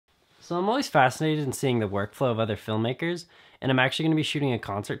So I'm always fascinated in seeing the workflow of other filmmakers, and I'm actually going to be shooting a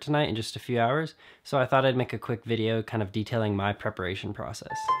concert tonight in just a few hours, so I thought I'd make a quick video kind of detailing my preparation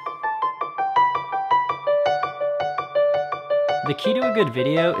process. The key to a good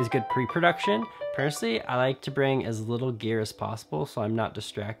video is good pre-production. Personally, I like to bring as little gear as possible so I'm not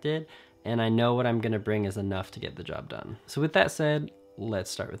distracted, and I know what I'm going to bring is enough to get the job done. So with that said, let's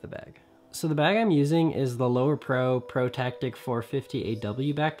start with the bag. So the bag I'm using is the Lower Pro Tactic 450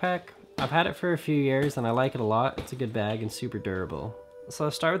 AW backpack. I've had it for a few years and I like it a lot. It's a good bag and super durable. So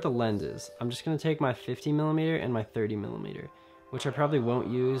I'll start with the lenses. I'm just going to take my 50mm and my 30mm, which I probably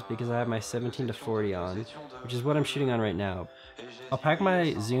won't use because I have my 17-40 on, which is what I'm shooting on right now. I'll pack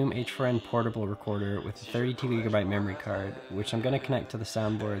my Zoom H4n portable recorder with a 32GB memory card, which I'm going to connect to the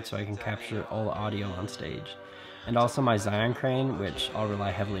soundboard so I can capture all the audio on stage, and also my Zion crane, which I'll rely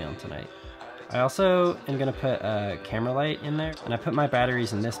heavily on tonight. I also am going to put a camera light in there, and I put my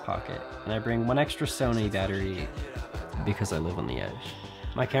batteries in this pocket, and I bring one extra Sony battery because I live on the edge.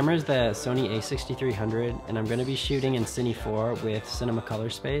 My camera is the Sony a6300, and I'm going to be shooting in Cine 4 with Cinema Color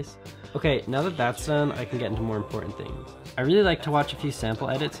Space. Okay, now that that's done, I can get into more important things. I really like to watch a few sample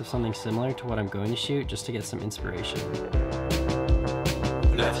edits of something similar to what I'm going to shoot just to get some inspiration.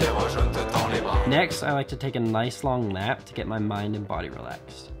 Next, I like to take a nice long nap to get my mind and body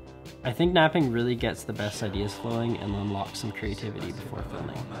relaxed. I think napping really gets the best ideas flowing and unlocks some creativity before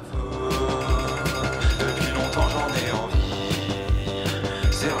filming.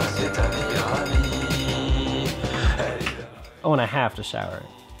 Oh, and I have to shower.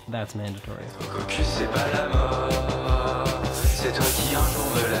 That's mandatory.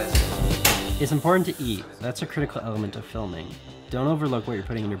 It's important to eat. That's a critical element of filming. Don't overlook what you're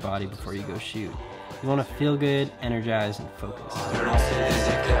putting in your body before you go shoot. You want to feel good, energized, and focused.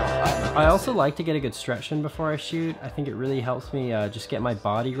 I also like to get a good stretch in before I shoot. I think it really helps me just get my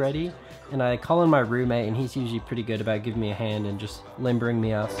body ready. And I call in my roommate, and he's usually pretty good about giving me a hand and just limbering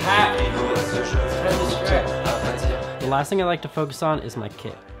me up. The last thing I like to focus on is my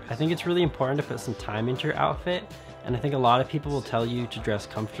kit. I think it's really important to put some time into your outfit, and I think a lot of people will tell you to dress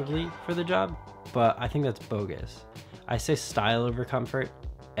comfortably for the job, but I think that's bogus. I say style over comfort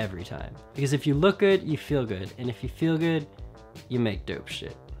every time. Because if you look good, you feel good, and if you feel good, you make dope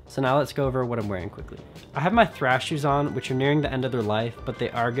shit. So now let's go over what I'm wearing quickly. I have my Thrash shoes on, which are nearing the end of their life, but they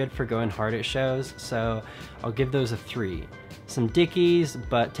are good for going hard at shows, so I'll give those a 3. Some Dickies,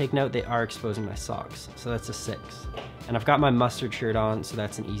 but take note they are exposing my socks, so that's a 6. And I've got my mustard shirt on, so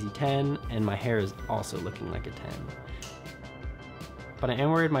that's an easy 10, and my hair is also looking like a 10. But I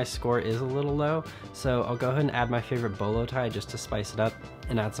am worried my score is a little low, so I'll go ahead and add my favorite bolo tie just to spice it up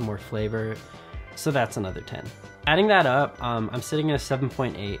and add some more flavor, so that's another 10. Adding that up, I'm sitting at a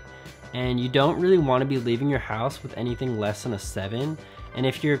 7.8, and you don't really want to be leaving your house with anything less than a 7, and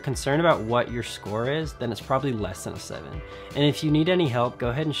if you're concerned about what your score is, then it's probably less than a 7. And if you need any help, go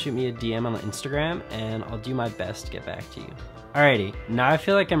ahead and shoot me a DM on Instagram, and I'll do my best to get back to you. Alrighty, now I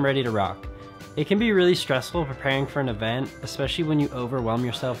feel like I'm ready to rock. It can be really stressful preparing for an event, especially when you overwhelm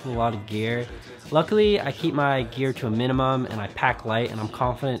yourself with a lot of gear. Luckily, I keep my gear to a minimum and I pack light, and I'm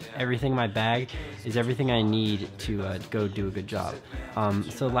confident everything in my bag is everything I need to go do a good job.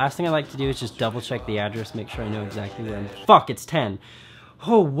 So the last thing I like to do is just double check the address, make sure I know exactly where I'm— Fuck, it's 10.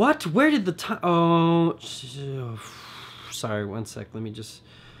 Oh, what? Where did the time— Oh, sorry, one sec, let me just—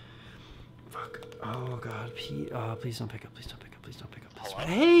 Fuck. Oh God, Pete, please don't pick up, please don't pick up, please don't pick up.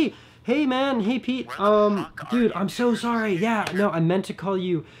 Please. Hey man, hey Pete, dude, I'm so sorry. Yeah, no, I meant to call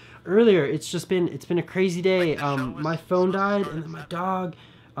you earlier. It's been a crazy day. My phone died, and then my dog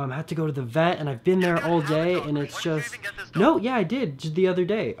had to go to the vet, and I've been there all day, and it's just— No, yeah, I did the other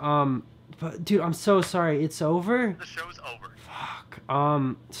day. But dude, I'm so sorry. It's over? The show's over. Fuck.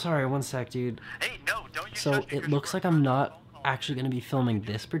 Sorry, one sec, dude. Hey, no, don't you— So it looks like I'm not actually gonna be filming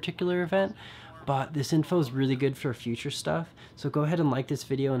this particular event, but this info is really good for future stuff. So go ahead and like this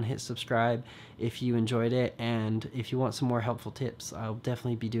video and hit subscribe if you enjoyed it, and if you want some more helpful tips, I'll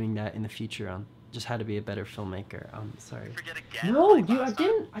definitely be doing that in the future on just how to be a better filmmaker. Sorry. Forget again? No,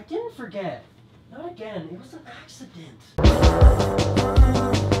 dude, I didn't forget. Not again. It was an accident.